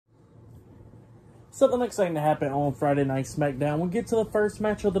So the next thing to happen on Friday Night SmackDown, we'll get to the first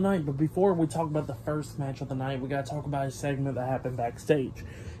match of the night. But before we talk about the first match of the night, we got to talk about a segment that happened backstage.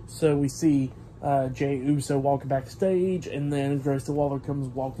 So we see Jey Uso walking backstage, and then Grayson Waller comes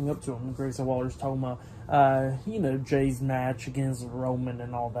walking up to him. Grayson Waller's talking about, Jay's match against Roman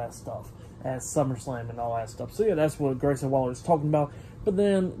and all that stuff at SummerSlam and all that stuff. So yeah, that's what Grayson Waller's talking about. But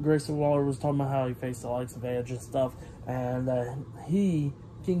then Grayson Waller was talking about how he faced the likes of Edge and stuff, and he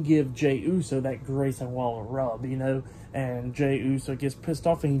can give Jey Uso that Grayson Waller rub, and Jey Uso gets pissed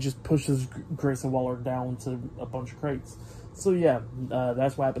off and he just pushes Grayson Waller down to a bunch of crates. So yeah,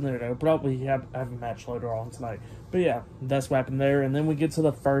 that's what happened there. They'll probably have a match later on tonight. But yeah, that's what happened there. And then we get to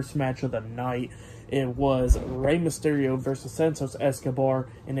the first match of the night. It was Rey Mysterio versus Santos Escobar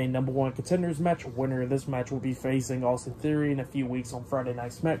in a #1 Contenders match. Winner of this match will be facing Austin Theory in a few weeks on Friday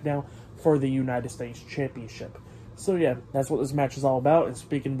Night SmackDown for the United States Championship. So yeah, that's what this match is all about. And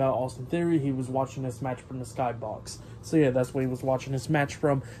speaking about Austin Theory, he was watching this match from the Skybox. So yeah, that's what he was watching this match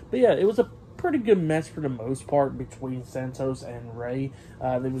from. But yeah, it was a pretty good match for the most part between Santos and Rey.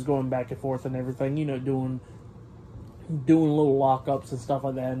 They was going back and forth and everything, doing little lockups and stuff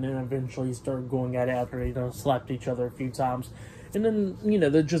like that, and then eventually started going at it after they slapped each other a few times. And then,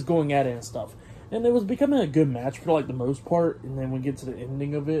 they're just going at it and stuff. And it was becoming a good match for, the most part, and then we get to the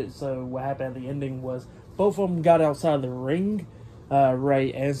ending of it. So what happened at the ending was both of them got outside the ring,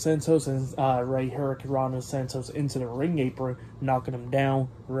 Rey and Santos, and Rey hurricanrana Santos into the ring apron, knocking him down.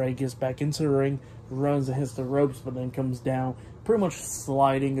 Rey gets back into the ring, runs and hits the ropes, but then comes down, pretty much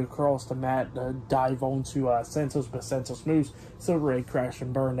sliding across the mat, dive onto Santos, but Santos moves, so Rey crashed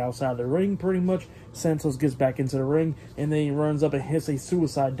and burned outside the ring, pretty much. Santos gets back into the ring, and then he runs up and hits a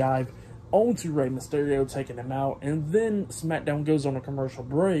suicide dive onto Rey Mysterio, taking him out, and then SmackDown goes on a commercial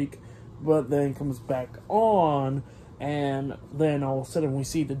break, but then comes back on, and then all of a sudden we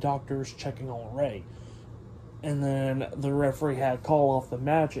see the doctors checking on Rey. And then the referee had a call off the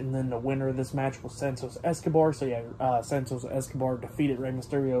match, and then the winner of this match was Santos Escobar. So yeah, Santos Escobar defeated Rey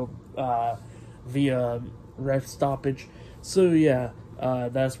Mysterio via ref stoppage. So yeah,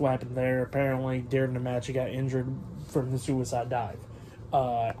 that's what happened there. Apparently during the match he got injured from the suicide dive.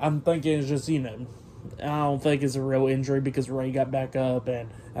 I'm thinking it's just, I don't think it's a real injury because Rey got back up,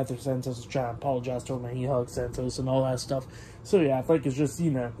 and after Santos was trying to apologize to him, and he hugged Santos and all that stuff. So yeah, I think it's just,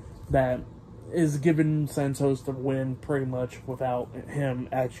 that is giving Santos the win pretty much without him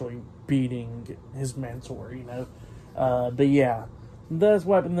actually beating his mentor, But yeah, that's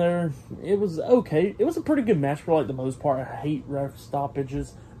what happened there. It was okay. It was a pretty good match for the most part. I hate ref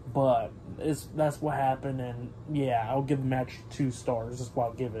stoppages, but that's what happened, and yeah, I'll give the match 2 stars. That's what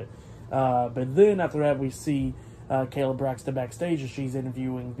I'll give it. But then after that, we see Kayla Braxton backstage, and she's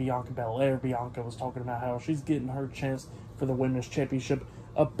interviewing Bianca Belair. Bianca was talking about how she's getting her chance for the Women's Championship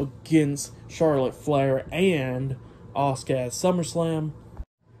up against Charlotte Flair and Asuka at SummerSlam.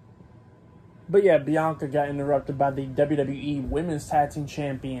 But yeah, Bianca got interrupted by the WWE Women's Tag Team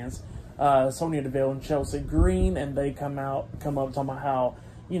Champions, Sonya Deville and Chelsea Green, and they come up talking about how,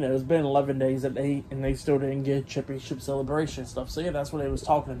 it's been 11 days and they still didn't get championship celebration stuff. So yeah, that's what they was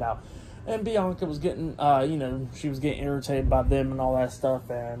talking about. And Bianca was getting, she was getting irritated by them and all that stuff.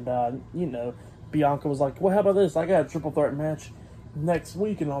 And, Bianca was like, well, how about this? I got a triple threat match next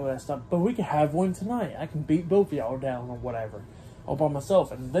week and all that stuff, but we can have one tonight. I can beat both of y'all down or whatever all by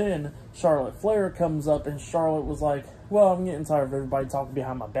myself. And then Charlotte Flair comes up, and Charlotte was like, well, I'm getting tired of everybody talking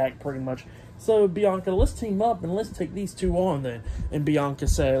behind my back pretty much, so Bianca, let's team up and let's take these two on then. And Bianca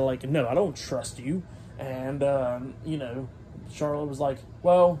said no, I don't trust you. And Charlotte was like,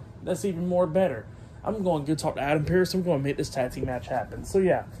 well, that's even more better. I'm going to go talk to Adam Pearce. I'm going to make this tag team match happen. So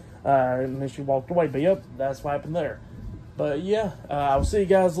yeah, and then she walked away. But yep, that's what happened there. But yeah, I'll see you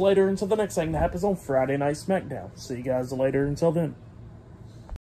guys later until the next thing that happens on Friday Night SmackDown. See you guys later until then.